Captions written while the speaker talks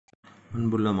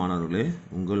அன்புள்ள மாணவர்களே,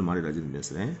 உங்கள் மாரிராஜன்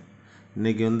பேசுகிறேன்.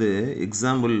 இன்றைக்கி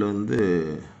எக்ஸாம்பிளில்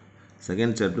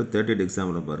செகண்ட் சாப்டர் 38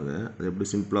 எக்ஸாம்பிளை பாருங்கள். அது எப்படி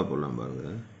சிம்பிளாக போடலாம்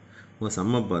பாருங்கள். உங்கள்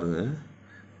சம்மை பாருங்கள்.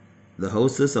 The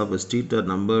houses of a street are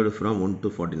numbered from 1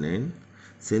 to 49.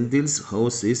 Senthil's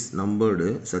house is numbered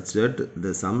such that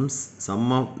the sum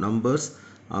of numbers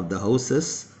of the houses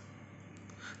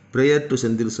prior to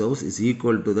Senthil's house is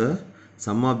equal to the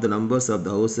sum of the numbers of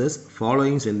the houses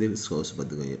following Senthil's house.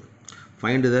 பார்த்துக்கோங்க.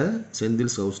 Find the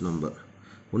Senthil's house number.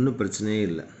 ஒன்றும் பிரச்சனையே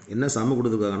இல்லை. என்ன சம்ம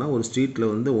கொடுத்துருக்காங்கன்னா, ஒரு ஸ்ட்ரீட்டில்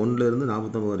 1லேருந்து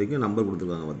 49 வரைக்கும் நம்பர்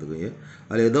கொடுத்துருக்காங்க பார்த்துக்கோங்க.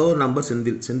 அதில் ஏதோ ஒரு நம்பர்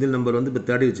செந்தில் நம்பர் இப்போ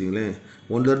 30 வச்சுங்களேன்.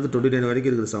 1லேருந்து 29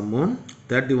 வரைக்கும் இருக்கிற சம்மும்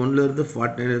 31லேருந்து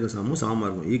 49 இருக்கிற சம்மும் சமமாக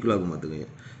இருக்கும், ஈக்குவலாக இருக்கும் பார்த்துக்கோங்க.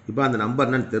 இப்போ அந்த நம்பர்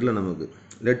என்னன்னு தெரில நமக்கு.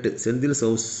 Laddu Senthil's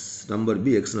house number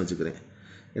B எக்ஸ்னு வச்சுக்கிறேன்.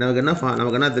 நமக்கு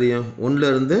என்ன தெரியும்,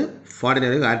 1லேருந்து 49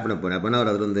 வரைக்கும் ஆட் பண்ண போகிறேன். அப்போ என்ன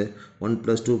வரும், அது 1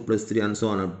 + 2 + 3 and so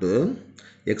on up to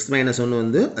x - 1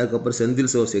 அதுக்கப்புறம்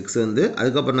செந்தில்ஸ் ஹவுஸ் எக்ஸ்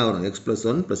அதுக்கப்புறம் என்ன வரும், x +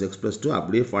 1 + x + 2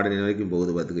 அப்படியே 49 வரைக்கும்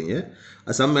போகுது பார்த்துக்கோங்க.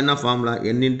 அது சம் என்ன ஃபார்முலா,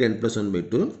 n × n +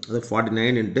 1/2, அது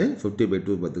 49 ×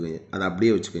 50/2 பார்த்துக்கோங்க. அதை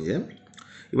அப்படியே வச்சுக்கோங்க.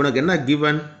 இப்போ எனக்கு என்ன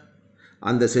கிவன்,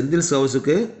 அந்த செந்தில்ஸ்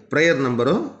ஹவுஸுக்கு ப்ரையர்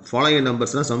நம்பரும் ஃபாலோயிங்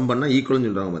நம்பர்ஸ்லாம் சம் பண்ணால் ஈக்குவல்னு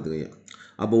சொல்கிறாங்க பார்த்துக்கோங்க.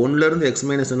 அப்போ 1லேருந்து x -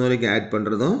 1 வரைக்கும் ஆட்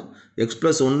பண்ணுறதும் x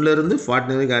 + 1லேருந்து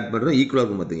 49 வரைக்கும் ஆட் பண்ணுறதும் ஈக்குவலாக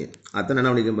இருக்கும் பார்த்துங்க. அதான் என்ன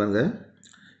பண்ணிக்க பாருங்கள்,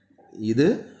 இது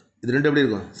ரெண்டு எப்படி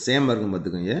இருக்கும், சேமாக இருக்கும்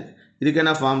பார்த்துக்கோங்க. இதுக்கு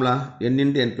என்ன formula, n ×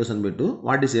 n + 1/2.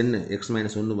 What is n, x - 1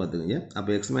 பார்த்துக்கோங்க. அப்போ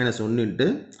x - 1 இன்ட்டு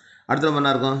அடுத்த நம்ம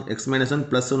என்ன இருக்கும், x - 1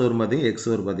 + 1 வரும் பார்த்தீங்க, x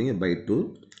வரும் பார்த்தீங்க /2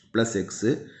 + x.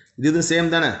 இது சேம்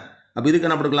தானே. அப்போ இதுக்கு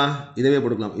என்ன போட்டுக்கலாம், இதவே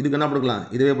போட்டுக்கலாம். இதுக்கு என்ன போட்டுக்கலாம்,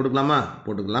 இதவே போட்டுக்கலாமா,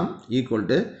 போட்டுக்கலாம். ஈக்குவல்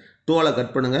டு 2ஆல்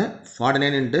கட் பண்ணுங்கள்,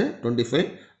 49 × 25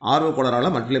 ஆர்வ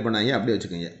கோளரால் மல்டிப்ளை பண்ணாங்க, அப்படியே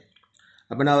வச்சுக்கோங்க.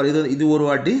 அப்போ நான் இது ஒரு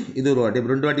வாட்டி, இது ஒரு வாட்டி,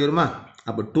 இப்போ 2 வாட்டி வருமா.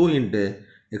 அப்போ 2 ×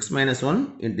 x - 1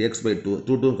 × x/2,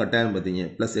 2 கட்டாயம் பார்த்தீங்க,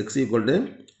 ப்ளஸ் x =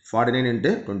 49 ×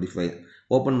 25.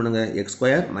 ஓப்பன் பண்ணுங்கள், x²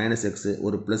 - x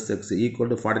ஒரு plus x =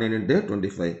 49 ×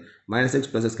 25. -x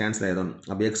 + x cancel ஆகிடும்.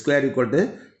 அப்போ x² =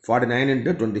 49 ×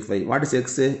 25. வாட் இஸ் x,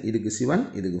 இதுக்கு 7,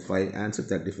 இதுக்கு 5, ஆன்சர்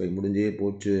 35. முடிஞ்சே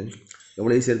போச்சு.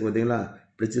 எவ்வளோ ஈஸியாக இருக்குது பார்த்தீங்களா.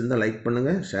 பிடிச்சிருந்தால் லைக்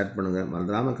பண்ணுங்கள், ஷேர் பண்ணுங்கள்,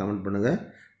 மறந்துடாமல் கமெண்ட் பண்ணுங்கள்.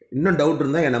 இன்னும் டவுட்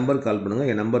இருந்தால் என் நம்பருக்கு கால் பண்ணுங்கள்.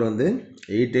 என் நம்பர்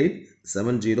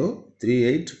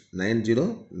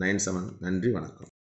 8870389097. நன்றி, வணக்கம்.